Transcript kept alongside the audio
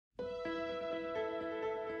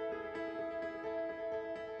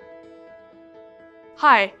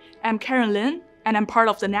Hi, I'm Karen Lin, and I'm part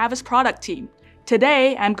of the Navis product team.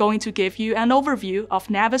 Today, I'm going to give you an overview of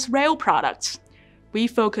Navis rail products. We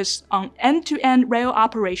focus on end-to-end rail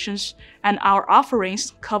operations, and our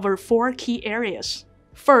offerings cover 4 key areas.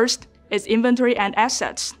 First is inventory and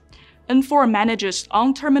assets. N4 manages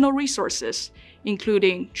on-terminal resources,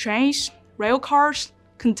 including trains, rail cars,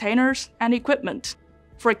 containers, and equipment.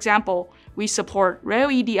 For example, we support rail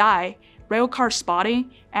EDI, rail car spotting,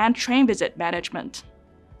 and train visit management.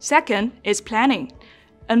 Second is planning.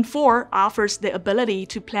 N4 offers the ability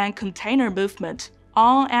to plan container movement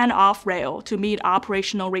on and off rail to meet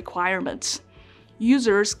operational requirements.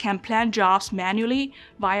 Users can plan jobs manually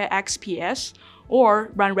via XPS or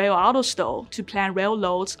run Rail AutoStore to plan rail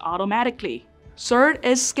loads automatically. Third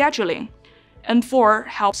is scheduling. N4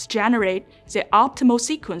 helps generate the optimal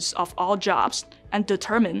sequence of all jobs and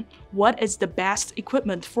determine what is the best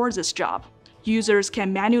equipment for this job. Users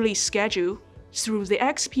can manually schedule through the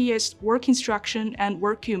XPS work instruction and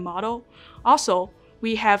work queue model. Also,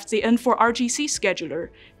 we have the N4 RGC scheduler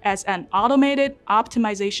as an automated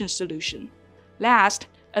optimization solution. Last,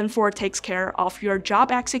 N4 takes care of your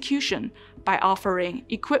job execution by offering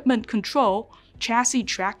equipment control, chassis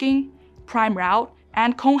tracking, prime route,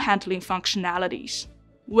 and cone handling functionalities.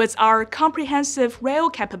 With our comprehensive rail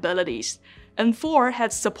capabilities, N4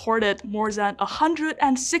 has supported more than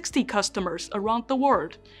 160 customers around the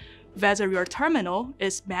world. Whether your terminal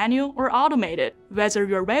is manual or automated, whether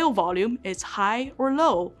your rail volume is high or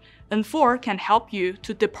low, N4 can help you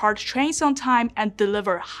to depart trains on time and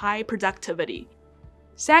deliver high productivity.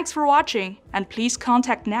 Thanks for watching, and please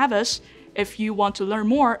contact Navis if you want to learn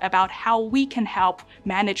more about how we can help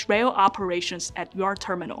manage rail operations at your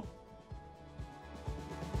terminal.